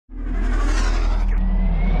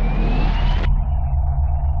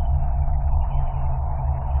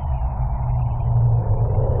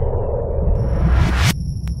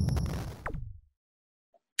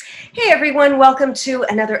everyone. Welcome to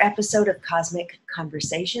another episode of Cosmic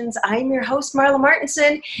Conversations. I'm your host, Marla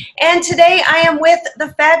Martenson, and today I am with the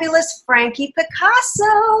fabulous Frankie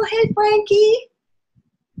Picasso. Hey, Frankie.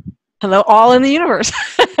 Hello, all in the universe.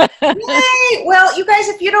 Yay! Well, you guys,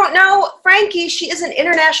 if you don't know Frankie, she is an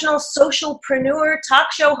international socialpreneur,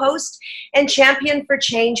 talk show host, and champion for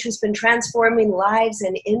change who's been transforming lives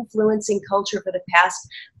and influencing culture for the past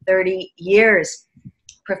 30 years.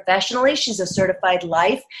 Professionally, she's a certified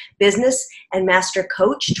life, business, and master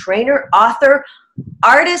coach, trainer, author,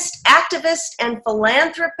 artist, activist, and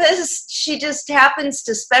philanthropist. She just happens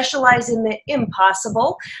to specialize in the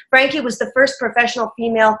impossible. Frankie was the first professional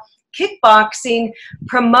female kickboxing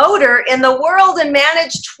promoter in the world and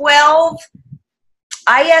managed 12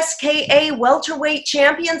 ISKA welterweight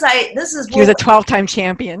champions. She was a 12-time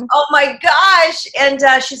champion. Oh my gosh. And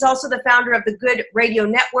she's also the founder of the Good Radio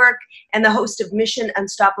Network and the host of Mission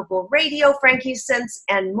Unstoppable Radio, Frankie Sense,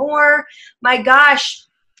 and more. My gosh,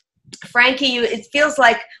 Frankie, it feels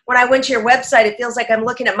like when I went to your website, it feels like I'm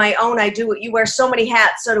looking at my own. You wear so many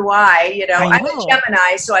hats, so do I. You know, I'm a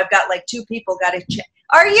Gemini, so I've got like two people got to check.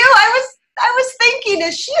 Are you? I was thinking,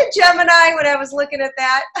 is she a Gemini when I was looking at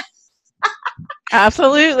that?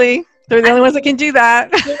 Absolutely. They're the only ones that can do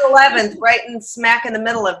that. June 11th, right in smack in the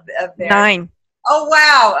middle of there. 9. Oh,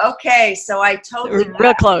 wow. Okay. So I totally We're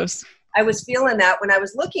real close. I was feeling that when I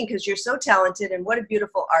was looking because you're so talented and what a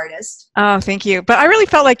beautiful artist. Oh, thank you. But I really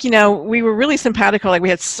felt like, we were really simpatico. Like we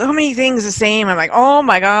had so many things the same. I'm like, oh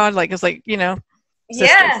my God. Like, it's like, sisters.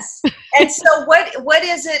 Yes. And so what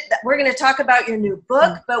is it that we're going to talk about your new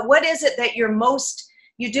book, but what is it that you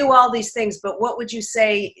do all these things, but what would you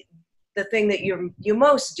say the thing that you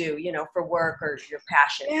most do, for work or your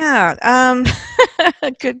passion? Yeah.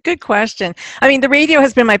 Good question. I mean, the radio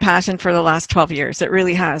has been my passion for the last 12 years. It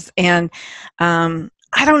really has. And I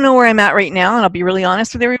don't know where I'm at right now, and I'll be really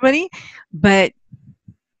honest with everybody, but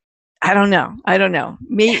I don't know. I don't know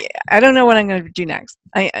what I'm going to do next.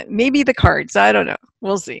 Maybe the cards. I don't know.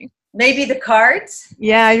 We'll see. Maybe the cards?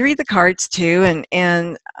 Yeah, I read the cards too.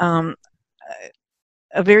 And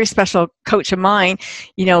a very special coach of mine,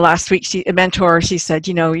 last week, a mentor, she said,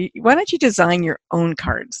 why don't you design your own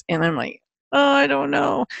cards? And I'm like, oh, I don't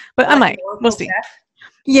know, but I might. We'll see. Deck?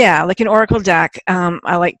 Yeah, like an oracle deck.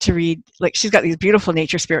 I like to read, like she's got these beautiful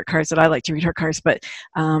nature spirit cards that I like to read her cards, but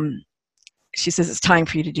she says it's time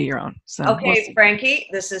for you to do your own. So okay, we'll Frankie,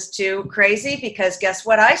 this is too crazy because guess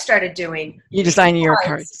what I started doing? You design your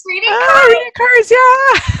cards. Reading cards,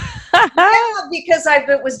 yeah. Yeah, because I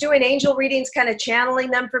was doing angel readings, kind of channeling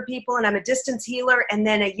them for people, and I'm a distance healer. And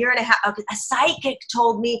then a year and a half, a psychic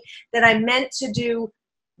told me that I meant to do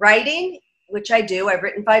writing, which I do. I've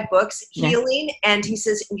written 5 books, healing, and he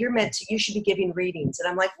says, you should be giving readings. And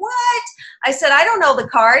I'm like, what? I said, I don't know the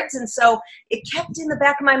cards. And so it kept in the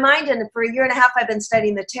back of my mind. And for a year and a half, I've been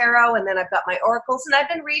studying the tarot, and then I've got my oracles, and I've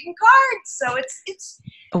been reading cards. So it's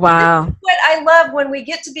wow. What I love when we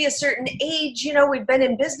get to be a certain age, we've been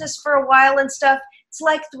in business for a while and stuff. It's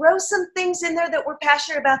like throw some things in there that we're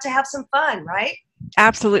passionate about to have some fun, right?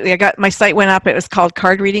 Absolutely. My site went up. It was called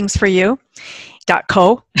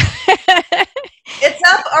cardreadingsforyou.co. It's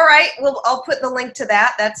up. All right. Well, I'll put the link to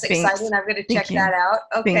that. That's exciting. I'm going to check that out.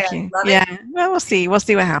 Okay. I love it. Well, we'll see. We'll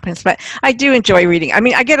see what happens. But I do enjoy reading. I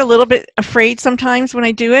mean, I get a little bit afraid sometimes when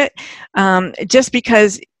I do it, just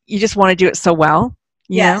because you just want to do it so well.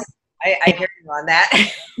 Yes. I hear you on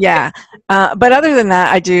that. Yeah. But other than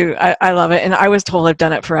that, I love it. And I was told I've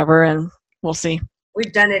done it forever, and we'll see.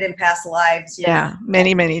 We've done it in past lives. Yeah,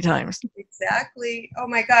 many, many times. Exactly. Oh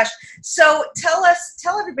my gosh. So tell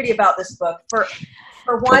everybody about this book. For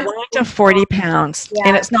 1 to 40 pounds. Yeah.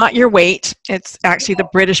 And it's not your weight. It's actually the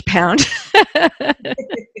British pound.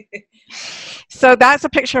 So that's a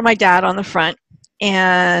picture of my dad on the front.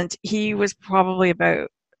 And he was probably about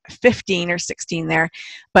 15 or 16 there.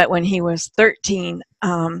 But when he was 13,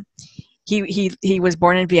 he was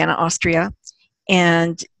born in Vienna, Austria.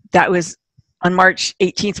 And that was on March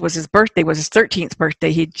 18th was his birthday, was his 13th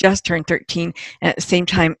birthday. He just turned 13. And at the same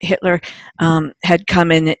time, Hitler had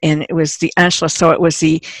come in, and it was the Anschluss. So it was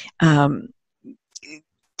the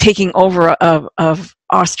taking over of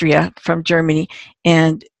Austria from Germany.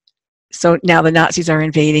 And so now the Nazis are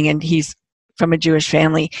invading, and he's from a Jewish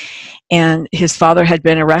family. And his father had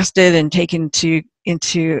been arrested and taken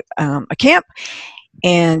into a camp.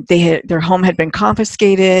 And their home had been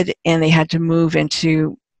confiscated, and they had to move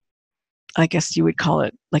into, I guess you would call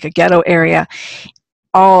it like a ghetto area.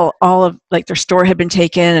 All of like their store had been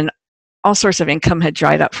taken, and all sorts of income had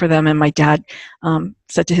dried up for them. And my dad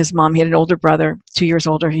said to his mom, he had an older brother, 2 years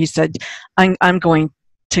older. He said, I'm going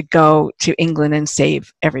to go to England and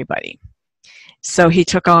save everybody. So he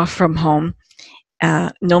took off from home,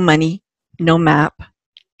 no money, no map,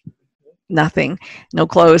 nothing, no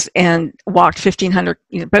clothes, and walked 1,500,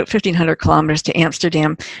 about 1,500 kilometers to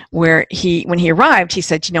Amsterdam, where when he arrived, he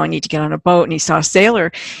said, I need to get on a boat, and he saw a sailor,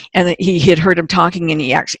 and he had heard him talking, and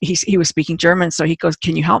he was speaking German, so he goes,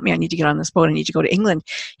 can you help me? I need to get on this boat. I need to go to England.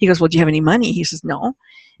 He goes, well, do you have any money? He says, no.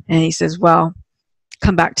 And he says, well,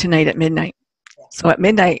 come back tonight at midnight. So at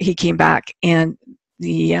midnight, he came back, and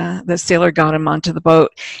the sailor got him onto the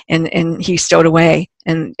boat, and he stowed away.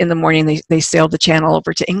 And in the morning, they sailed the channel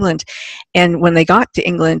over to England. And when they got to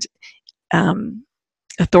England,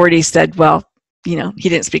 authorities said, well, he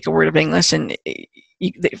didn't speak a word of English. And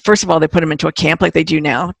first of all, they put him into a camp like they do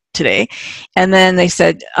now today. And then they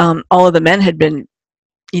said all of the men had been,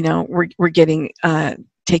 were getting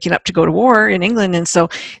taken up to go to war in England, and so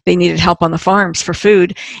they needed help on the farms for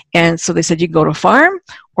food. And so they said, you can go to a farm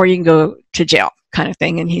or you can go to jail, kind of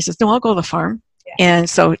thing. And he says, no, I'll go to the farm. Yeah. And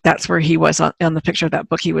so that's where he was on the picture of that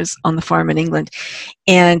book. He was on the farm in England.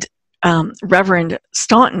 And Reverend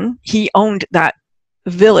Staunton, he owned that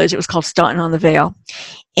village. It was called Staunton on the Vale.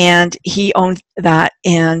 And he owned that.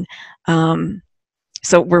 And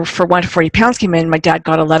so for 1 to 40 pounds came in, my dad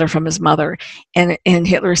got a letter from his mother. And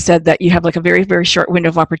Hitler said that you have like a very, very short window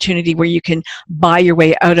of opportunity where you can buy your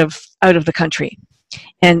way out of the country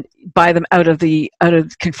and buy them out of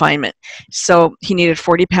confinement. So he needed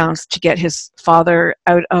 40 pounds to get his father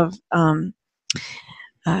out of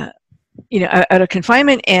out of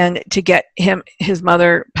confinement, and to get his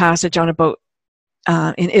mother passage on a boat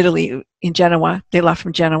in Italy, in Genoa. They left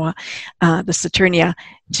from Genoa, the Saturnia,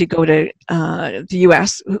 to go to the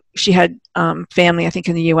U.S. She had family, I think,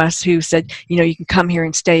 in the U.S. who said, you can come here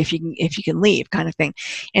and stay if you can leave, kind of thing.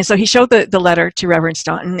 And so he showed the letter to Reverend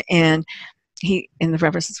Staunton, and the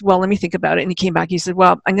Reverend says, well, let me think about it. And he came back. He said,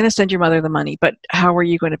 well, I'm going to send your mother the money, but how are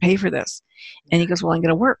you going to pay for this? And he goes, well, I'm going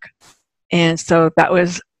to work. And so that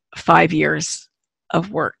was 5 years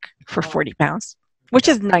of work for 40 pounds, which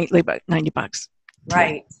is nightly about $90.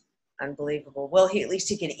 Right. Unbelievable. Well, at least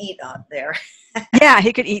he could eat out there. Yeah,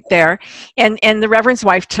 he could eat there. And the Reverend's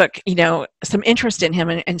wife took, some interest in him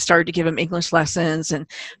and started to give him English lessons and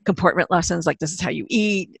comportment lessons, like this is how you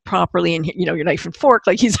eat properly, and your knife and fork,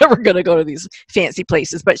 like he's never going to go to these fancy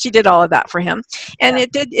places. But she did all of that for him. And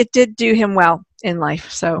it did do him well in life.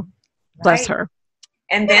 So bless her.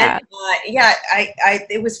 And then,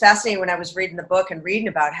 it was fascinating when I was reading the book and reading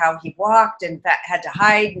about how he walked and had to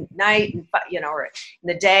hide at night, and or in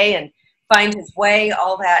the day, and find his way,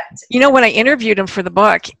 all that. When I interviewed him for the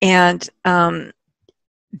book, and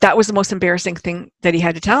that was the most embarrassing thing that he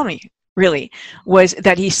had to tell me, really, was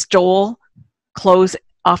that he stole clothes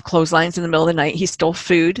off clotheslines in the middle of the night. He stole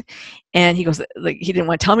food, and he goes, like, he didn't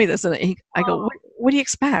want to tell me this. And I go, what do you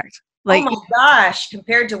expect? Like, oh my gosh,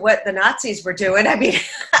 compared to what the Nazis were doing. I mean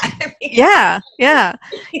yeah. But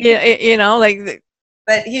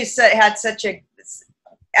he had such a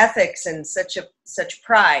ethics and such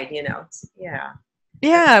pride,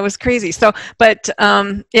 Yeah, it was crazy. So, but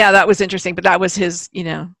that was interesting. But that was his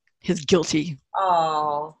guilty.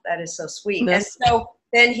 Oh, that is so sweet. And so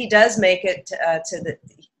then he does make it to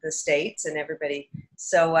the States and everybody.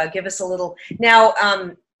 So give us a little now.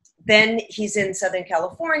 Then he's in Southern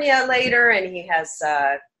California later, and he has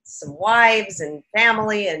some wives and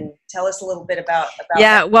family. And tell us a little bit about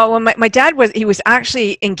that. Well, when my dad was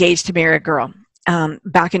actually engaged to marry a girl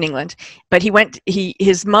back in England, but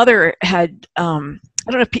his mother had I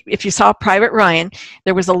don't know if you saw Private Ryan.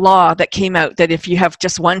 There was a law that came out that if you have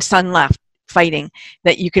just one son left fighting,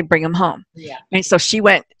 that you could bring him home. Yeah. And so she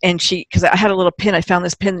went, and because I had a little pin. I found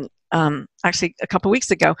this pin actually a couple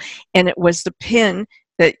weeks ago, and it was the pin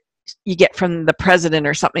that you get from the president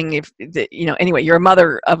or something. Anyway, you're a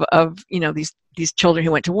mother of these children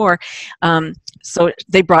who went to war. So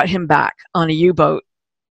they brought him back on a U-boat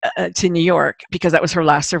to New York, because that was her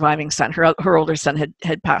last surviving son. Her older son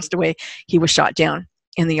had passed away. He was shot down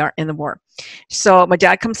in the war. So my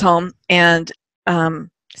dad comes home and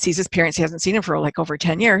sees his parents. He hasn't seen him for like over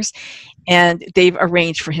 10 years. And they've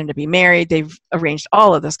arranged for him to be married. They've arranged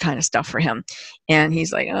all of this kind of stuff for him. And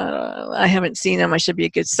he's like, I haven't seen him. I should be a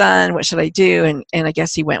good son. What should I do? And I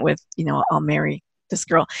guess he went with, I'll marry this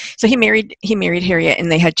girl. So he married Harriet, and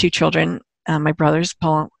they had 2 children, my brothers,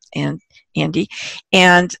 Paul and Andy.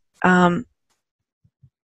 And her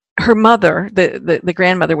mother, the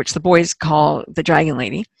grandmother, which the boys call the Dragon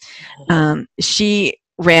Lady, she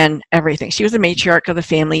ran everything. She was the matriarch of the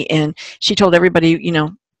family, and she told everybody,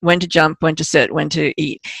 when to jump, when to sit, when to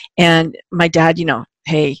eat. And my dad,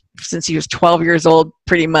 hey, since he was 12 years old,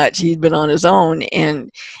 pretty much, he'd been on his own and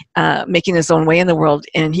making his own way in the world,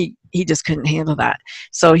 and he just couldn't handle that.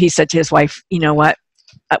 So he said to his wife, you know what,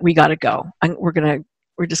 we got to go.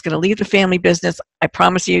 We're just going to leave the family business. I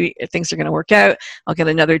promise you things are going to work out. I'll get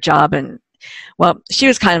another job. And well, she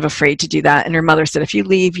was kind of afraid to do that. And her mother said, if you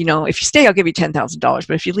leave, if you stay, I'll give you $10,000.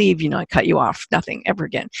 But if you leave, I cut you off, nothing ever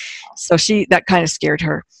again. So that kind of scared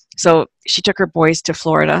her. So she took her boys to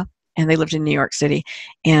Florida, and they lived in New York City.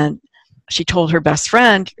 And she told her best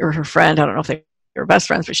friend, or her friend, I don't know if they were best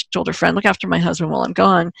friends, but she told her friend, look after my husband while I'm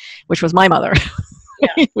gone, which was my mother.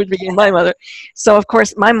 Yeah. Would be my mother. So of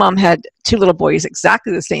course my mom had two little boys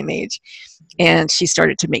exactly the same age, and she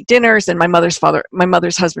started to make dinners, and my mother's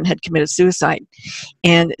husband had committed suicide.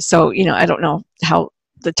 And so, I don't know how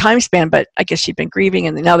the time span, but I guess she'd been grieving,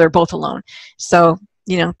 and now they're both alone. So,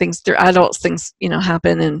 they're adults, things,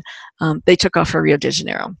 happen, and they took off for Rio de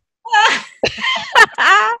Janeiro.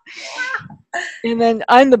 And then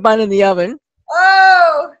I'm the bun in the oven.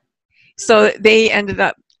 Oh! So they ended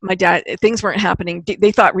up, my dad, things weren't happening.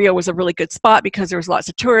 They thought Rio was a really good spot because there was lots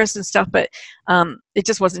of tourists and stuff, but it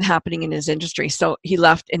just wasn't happening in his industry. So he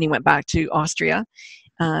left and he went back to Austria,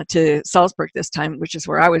 to Salzburg this time, which is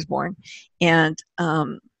where I was born. And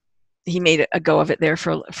he made a go of it there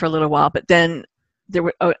for a little while. But then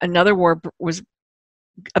another war was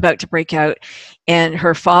about to break out, and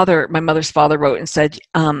my mother's father wrote and said,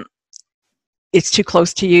 it's too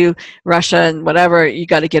close to you, Russia and whatever, you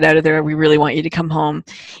got to get out of there. We really want you to come home.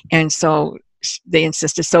 And so they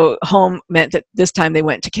insisted. So home meant that this time they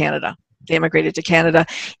went to Canada. They immigrated to Canada,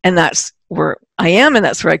 and that's where I am, and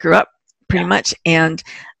that's where I grew up pretty much. And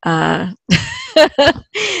here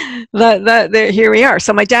we are.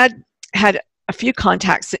 So my dad had a few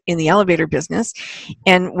contacts in the elevator business,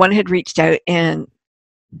 and one had reached out, and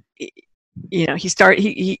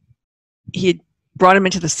he had brought him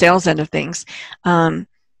into the sales end of things. And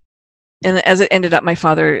as it ended up, my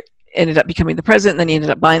father ended up becoming the president, and then he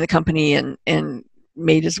ended up buying the company and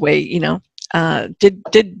made his way,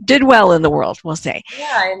 did well in the world, we'll say.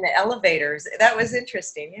 Yeah, in the elevators. That was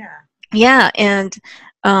interesting, yeah. Yeah, and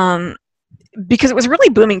because it was a really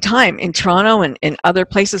booming time in Toronto and other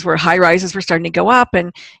places where high rises were starting to go up,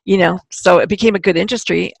 and, so it became a good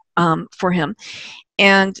industry for him.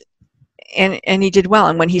 And he did well.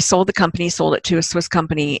 And when he sold the company, he sold it to a Swiss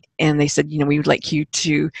company, and they said, we would like you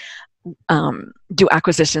to do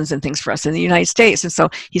acquisitions and things for us in the United States. And so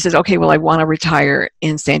he said, okay, well, I want to retire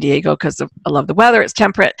in San Diego because I love the weather. It's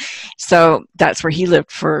temperate. So that's where he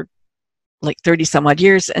lived for like 30 some odd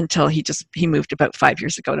years until he moved about 5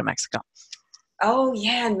 years ago to Mexico. Oh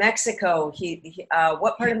yeah, in Mexico. He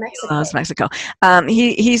what part of Mexico? He loves Mexico.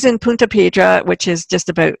 He's in Punta Piedra, which is just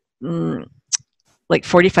about like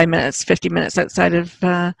 45 minutes, 50 minutes outside of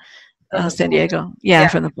San Diego. Yeah,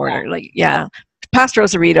 from the border. Past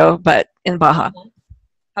Rosarito, but in Baja.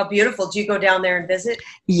 How beautiful. Do you go down there and visit?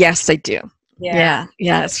 Yes, I do. Yeah.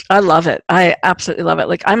 I love it. I absolutely love it.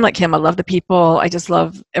 Like, I'm like him. I love the people. I just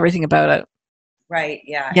love everything about it. Right,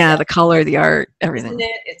 yeah. Yeah, the color, the art, everything. Isn't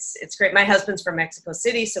it? It's great. My husband's from Mexico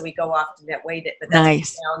City, so we go often that way. But that's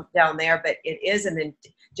nice. down there. But it is, and then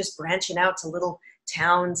just branching out to little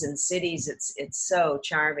towns and cities. It's so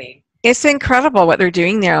charming. It's incredible what they're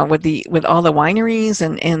doing now with all the wineries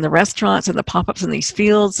and the restaurants and the pop-ups in these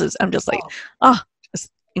fields. I'm just like, it's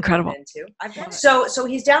incredible. So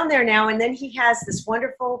he's down there now, and then he has this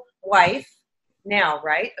wonderful wife now,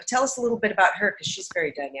 right? Tell us a little bit about her, because she's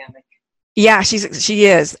very dynamic. Yeah, she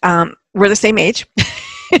is. We're the same age.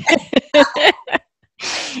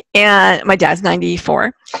 And my dad's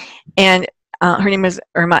 94. And her name is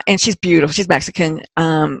Irma, and she's beautiful. She's Mexican,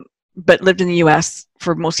 but lived in the U.S.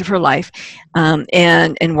 for most of her life,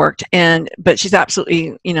 and worked. But she's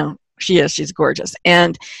absolutely, she's gorgeous,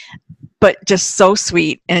 but just so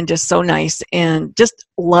sweet and just so nice, and just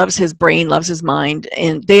loves his brain, loves his mind.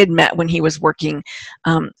 And they had met when he was working,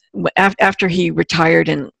 after he retired,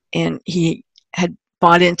 and he had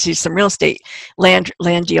bought into some real estate land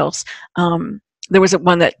deals. There was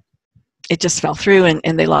one that it just fell through,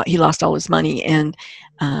 and he lost all his money, and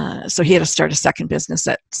so he had to start a second business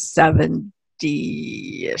at 70-ish.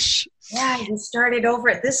 Yeah, he started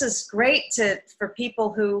over. This is great for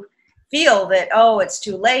people who feel that, it's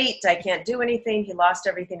too late, I can't do anything. He lost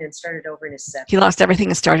everything and started over in his 70s. He lost everything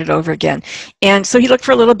and started over again. And so he looked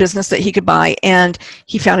for a little business that he could buy, and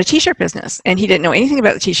he found a t-shirt business, and he didn't know anything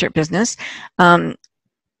about the t-shirt business.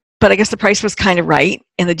 But I guess the price was kind of right,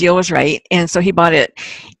 and the deal was right. And so he bought it,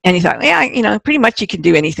 and he thought, pretty much you can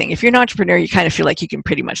do anything. If you're an entrepreneur, you kind of feel like you can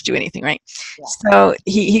pretty much do anything, right? Yeah. So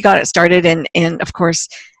he got it started, and of course,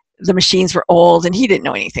 the machines were old, and he didn't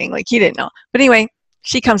know anything. He didn't know. But anyway,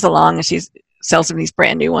 she comes along and she sells them these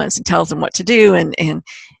brand new ones and tells them what to do, and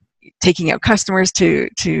taking out customers to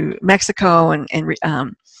Mexico and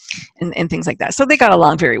things like that. So they got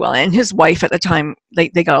along very well. And his wife at the time, they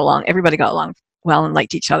got along. Everybody got along well and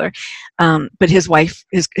liked each other. But his wife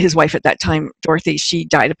at that time, Dorothy, she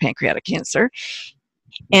died of pancreatic cancer.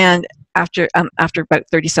 And after about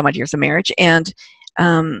 30 some odd years of marriage, and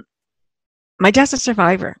my dad's a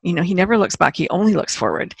survivor. You know, he never looks back. He only looks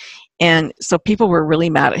forward. And so people were really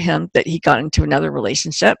mad at him that he got into another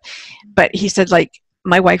relationship. But he said, like,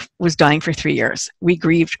 my wife was dying for 3 years. We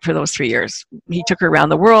grieved for those 3 years. He took her around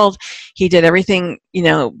the world. He did everything, you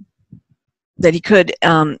know, that he could.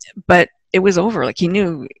 But it was over. Like, he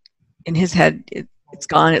knew in his head, it's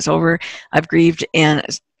gone, it's over. I've grieved, and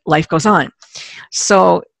life goes on.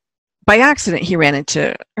 So by accident, he ran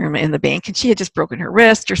into Irma in the bank, and she had just broken her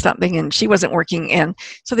wrist or something, and she wasn't working. And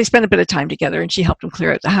so they spent a bit of time together, and she helped him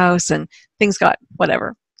clear out the house, and things got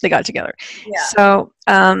whatever. They got together. Yeah. So,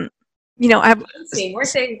 you know,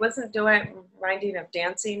 wasn't reminding of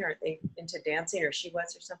dancing, or are they into dancing, or she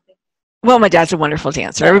was, or something? Well, my dad's a wonderful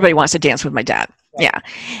dancer. Everybody wants to dance with my dad. Right.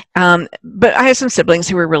 Yeah. But I have some siblings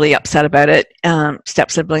who were really upset about it, step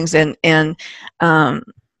siblings, and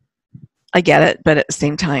I get it, but at the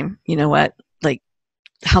same time, you know what? Like,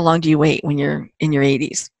 how long do you wait when you're in your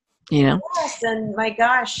 80s? You know? Yes, and my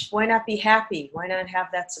gosh, why not be happy? Why not have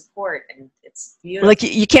that support? And it's beautiful. Like,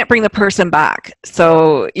 you can't bring the person back.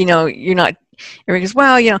 So, you know, you're not, everybody goes,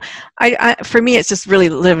 well, you know, I for me, it's just really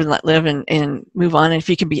live and let live and move on. And if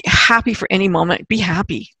you can be happy for any moment, be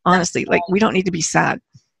happy, honestly. Right. Like, we don't need to be sad.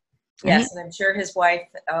 Yes, right? And I'm sure his wife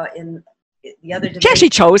in the other division, she actually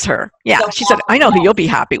chose her. Yeah, so she said, I know who you'll be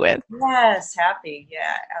happy with. Yes, happy,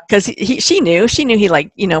 yeah. Because she knew he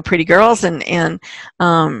liked, you know, pretty girls, and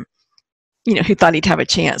you know, who thought he'd have a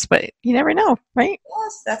chance, but you never know, right?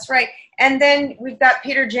 Yes, that's right. And then we've got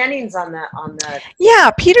Peter Jennings on the. Yeah,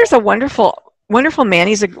 Peter's a wonderful man.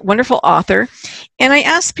 He's a wonderful author, and I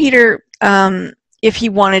asked Peter if he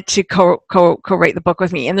wanted to co-write the book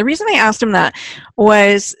with me. And the reason I asked him that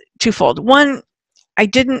was twofold. One, I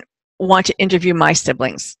didn't want to interview my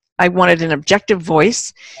siblings. I wanted an objective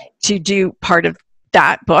voice to do part of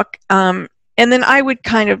that book, and then I would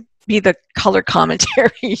kind of be the color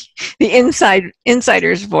commentary, the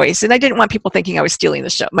insider's voice. And I didn't want people thinking I was stealing the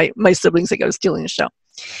show. My siblings think I was stealing the show.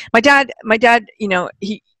 My dad, you know,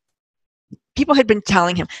 people had been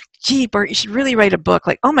telling him, gee, Bert, you should really write a book.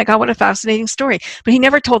 Like, oh my God, what a fascinating story. But he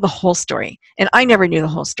never told the whole story. And I never knew the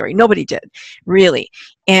whole story. Nobody did, really.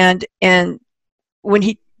 And when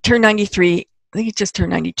he turned 93, I think he just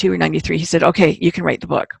turned 92 or 93, he said, okay, you can write the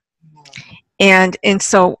book. And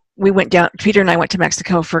so we went down, Peter and I went to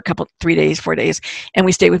Mexico for 4 days, and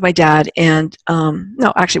we stayed with my dad. And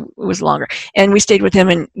no, actually it was longer. And we stayed with him,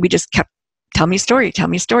 and we just kept, tell me a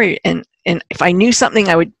story. And if I knew something,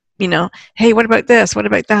 I would, you know, hey, what about this? What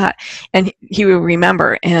about that? And he would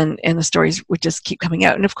remember, and the stories would just keep coming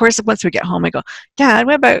out. And of course, once we get home, I go, Dad,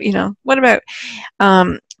 what about,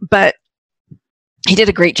 but he did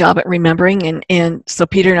a great job at remembering. And so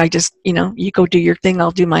Peter and I just, you know, you go do your thing,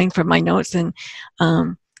 I'll do mine from my notes, and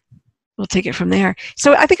we'll take it from there.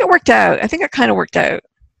 So I think it worked out. I think it kind of worked out.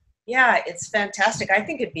 Yeah, it's fantastic. I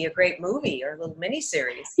think it'd be a great movie or a little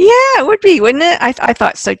mini-series. Yeah, it would be, wouldn't it? I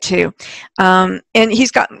thought so too. And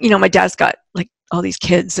he's got, you know, my dad's got like all these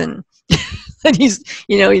kids, and and he's,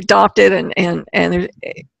 you know, adopted, and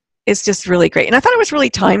it's just really great. And I thought it was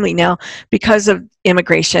really timely now because of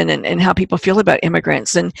immigration and how people feel about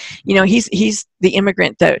immigrants. And, you know, he's the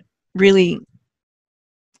immigrant that really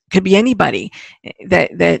could be anybody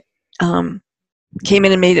that came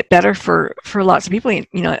in and made it better for lots of people. You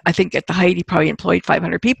know, I think at the height he probably employed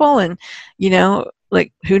 500 people, and, you know,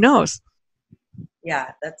 like, who knows?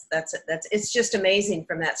 Yeah, that's it's just amazing,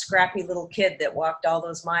 from that scrappy little kid that walked all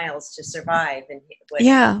those miles to survive, and what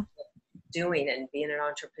yeah, doing and being an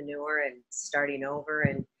entrepreneur and starting over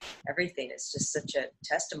and everything. It's just such a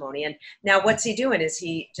testimony. And now, what's he doing? Is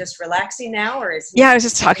he just relaxing now, or is he? Yeah, I was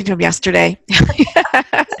just talking to him yesterday.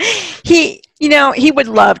 He, you know, he would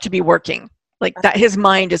love to be working like that. His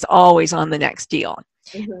mind is always on the next deal.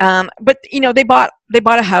 Mm-hmm. But, you know, they bought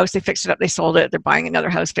a house, they fixed it up, they sold it, they're buying another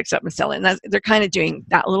house, fix it up and sell it. And they're kind of doing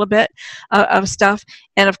that a little bit of stuff.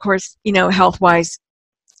 And of course, you know, health-wise,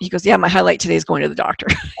 he goes, yeah, my highlight today is going to the doctor.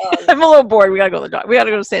 I'm a little bored. We got to go to the doctor. We got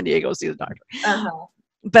to go to San Diego to see the doctor. Uh-huh.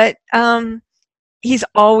 But he's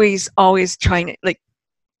always trying to, like,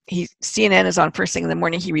 CNN is on first thing in the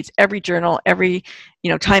morning. He reads every journal, every,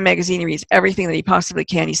 you know, Time magazine. He reads everything that he possibly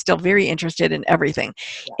can. He's still very interested in everything.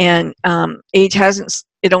 Yeah. And age hasn't,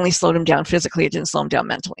 it only slowed him down physically. It didn't slow him down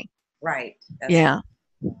mentally. Right. Yeah.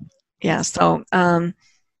 Yeah. So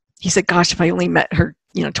he said, gosh, if I only met her,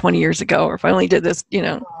 20 years ago, or if I only did this,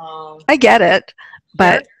 I get it.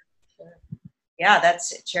 But sure. Yeah,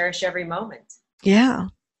 that's cherish every moment. yeah.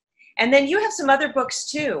 And then you have some other books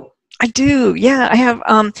too. I do. Yeah. I have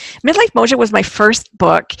Midlife Mojo was my first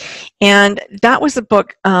book. And that was a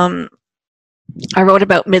book I wrote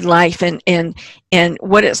about midlife and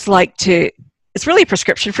what it's like to, it's really a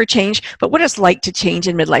prescription for change, but what it's like to change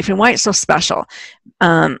in midlife and why it's so special.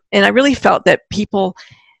 And I really felt that people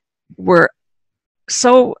were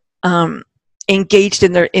so engaged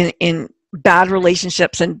in in bad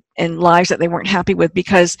relationships and lives that they weren't happy with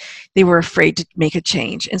because they were afraid to make a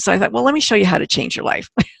change. And so I thought, well, let me show you how to change your life.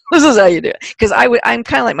 This is how you do it. Because I'm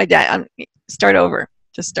kind of like my dad. Start over.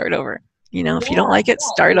 Just start over. If you don't like it,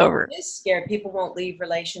 start over. It is scared. People won't leave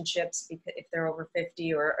relationships because if they're over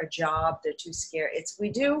 50 or a job, they're too scared. We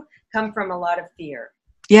do come from a lot of fear.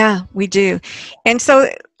 Yeah, we do. And so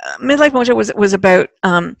Midlife Mojo was about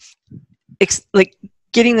like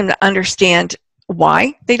getting them to understand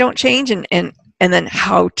why they don't change and then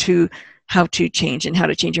how to change and how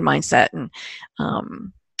to change your mindset and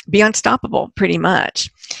be unstoppable pretty much.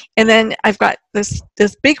 And then I've got this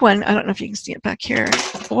big one. I don't know if you can see it back here.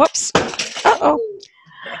 Whoops. Uh-oh.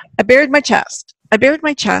 I Buried My Chest. I Buried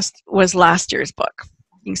My Chest was last year's book.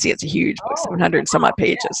 You can see it's a huge book, 700 and some odd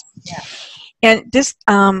pages. Yeah. And this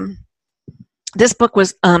book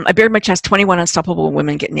was I Buried My Chest, 21 Unstoppable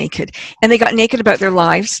Women Get Naked. And they got naked about their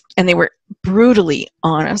lives, and they were brutally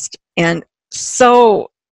honest. And so,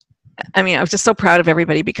 I was just so proud of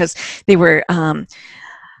everybody because they were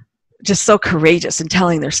just so courageous in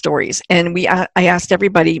telling their stories. And I asked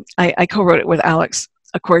everybody, I co-wrote it with Alex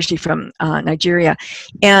Akorshi from Nigeria.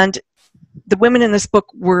 And the women in this book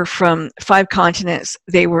were from 5 continents.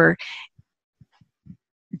 They were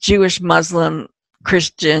Jewish, Muslim,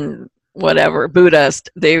 Christian, whatever, Buddhist.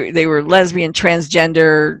 They were lesbian,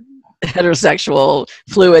 transgender, heterosexual,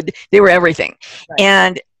 fluid. They were everything. Right.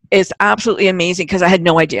 And it's absolutely amazing because I had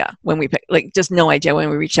no idea when we just no idea when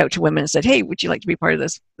we reached out to women and said, hey, would you like to be part of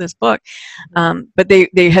this book? But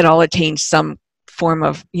they had all attained some form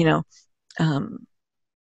of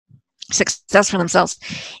success for themselves.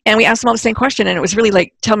 And we asked them all the same question, and it was really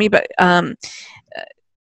like, tell me about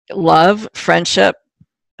love, friendship,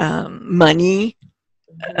 money,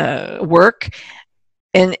 work,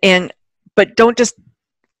 but don't just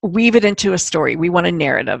weave it into a story. We want a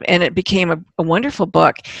narrative. And it became a wonderful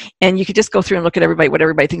book. And you could just go through and look at what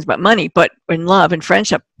everybody thinks about money, but in love and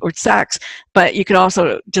friendship or sex. But you could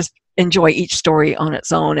also just enjoy each story on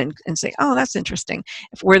its own and say, oh, that's interesting.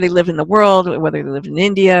 Where they live in the world, whether they lived in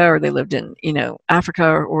India or they lived in, Africa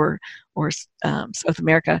or South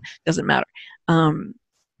America, doesn't matter.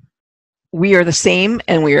 We are the same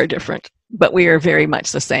and we are different, but we are very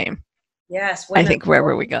much the same. Yes. I think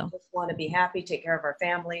wherever we go. Just want to be happy, take care of our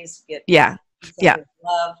families, get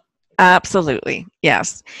love. Absolutely.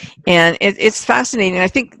 Yes. And it's fascinating. I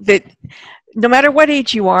think that no matter what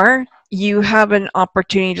age you are, you have an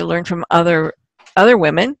opportunity to learn from other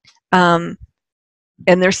women and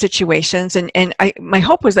their situations. And my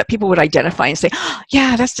hope was that people would identify and say, oh,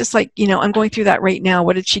 yeah, that's just like, I'm going through that right now.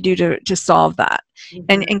 What did she do to solve that?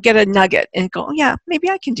 Mm-hmm. And get a nugget and go, oh, yeah, maybe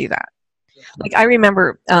I can do that. Like I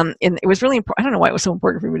remember, it was really important. I don't know why it was so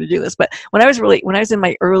important for me to do this, but when I was in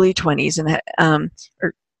my early 20s and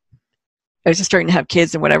or I was just starting to have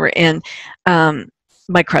kids and whatever, and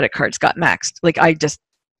my credit cards got maxed. Like I just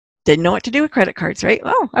didn't know what to do with credit cards, right?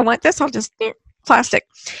 Oh, I want this. I'll just plastic,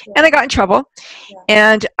 and I got in trouble. Yeah.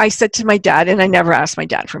 And I said to my dad, and I never asked my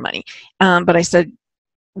dad for money, but I said,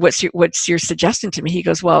 "What's your suggestion to me?" He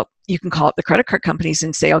goes, "Well, you can call up the credit card companies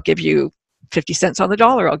and say, I'll give you 50 cents on the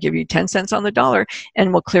dollar. I'll give you 10 cents on the dollar,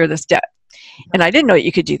 and we'll clear this debt." And I didn't know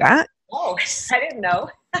you could do that. Oh, I didn't know.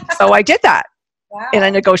 So I did that. Wow. And I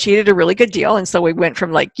negotiated a really good deal. And so we went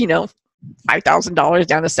from $5,000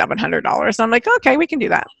 down to $700. I'm like, okay, we can do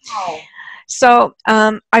that. Wow. So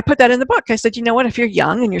I put that in the book. I said, you know what, if you're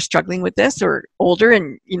young and you're struggling with this, or older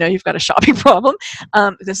and you've got a shopping problem,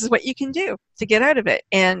 this is what you can do to get out of it.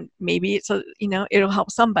 And maybe it'll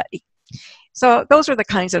help somebody. So those are the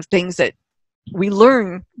kinds of things that we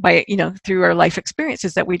learn by, through our life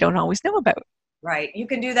experiences that we don't always know about. Right. You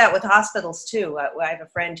can do that with hospitals too. I have a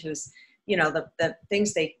friend who's, the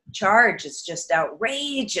things they charge is just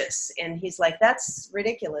outrageous. And he's like, that's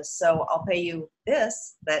ridiculous. So I'll pay you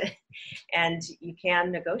this, and you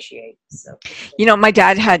can negotiate. So, my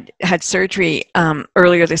dad had surgery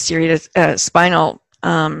earlier this year. He had a spinal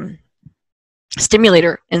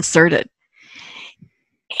stimulator inserted.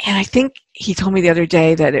 And I think he told me the other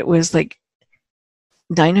day that it was like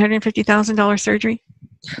 $950,000 surgery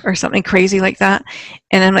or something crazy like that.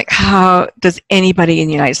 And I'm like, how does anybody in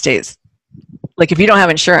the United States, like if you don't have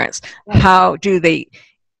insurance, how do they,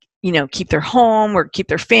 you know, keep their home or keep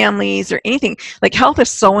their families or anything? Like health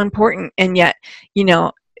is so important, and yet, you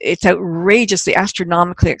know, it's outrageously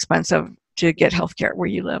astronomically expensive to get health care where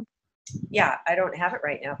you live. Yeah, I don't have it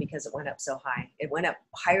right now because it went up so high. It went up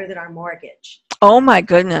higher than our mortgage. Oh my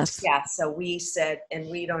goodness. Yeah, so we said, and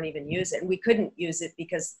we don't even use it, and we couldn't use it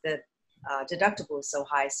because the deductible is so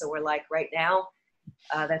high. So we're like, right now,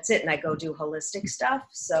 that's it. And I go do holistic stuff.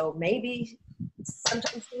 So maybe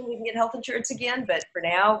sometime soon we can get health insurance again. But for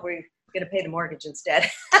now, we're going to pay the mortgage instead.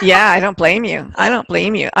 Yeah, I don't blame you. I don't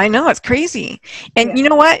blame you. I know, it's crazy. And Yeah. you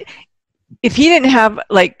know what? If he didn't have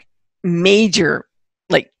like major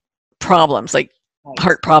like problems, like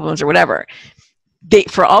heart problems or whatever, they,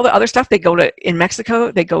 for all the other stuff, they go to, in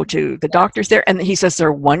Mexico, they go to the doctors there, and he says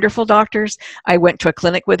they're wonderful doctors. I went to a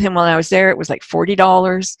clinic with him while I was there. It was like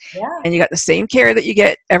 $40, and you got the same care that you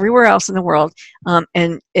get everywhere else in the world,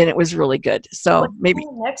 and it was really good. So maybe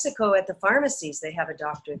in Mexico at the pharmacies, they have a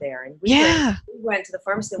doctor there, and we went to the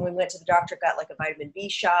pharmacy, and we went to the doctor, got like a vitamin B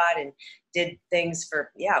shot, and did things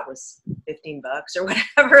for, it was $15 or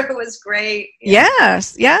whatever. It was great.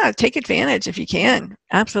 Yes, yeah, take advantage if you can.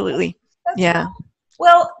 Absolutely. That's cool.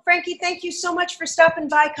 Well, Frankie, thank you so much for stopping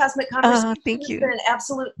by Cosmic Conversation. Thank you. It's been an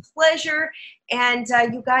absolute pleasure. And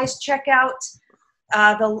you guys check out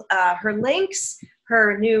her links,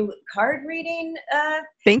 her new card reading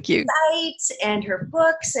thank you. site, and her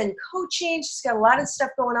books and coaching. She's got a lot of stuff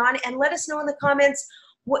going on. And let us know in the comments,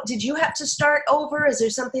 what did you have to start over? Is there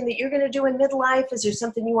something that you're going to do in midlife? Is there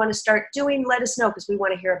something you want to start doing? Let us know, because we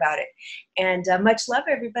want to hear about it. And much love,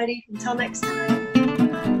 everybody. Until next time.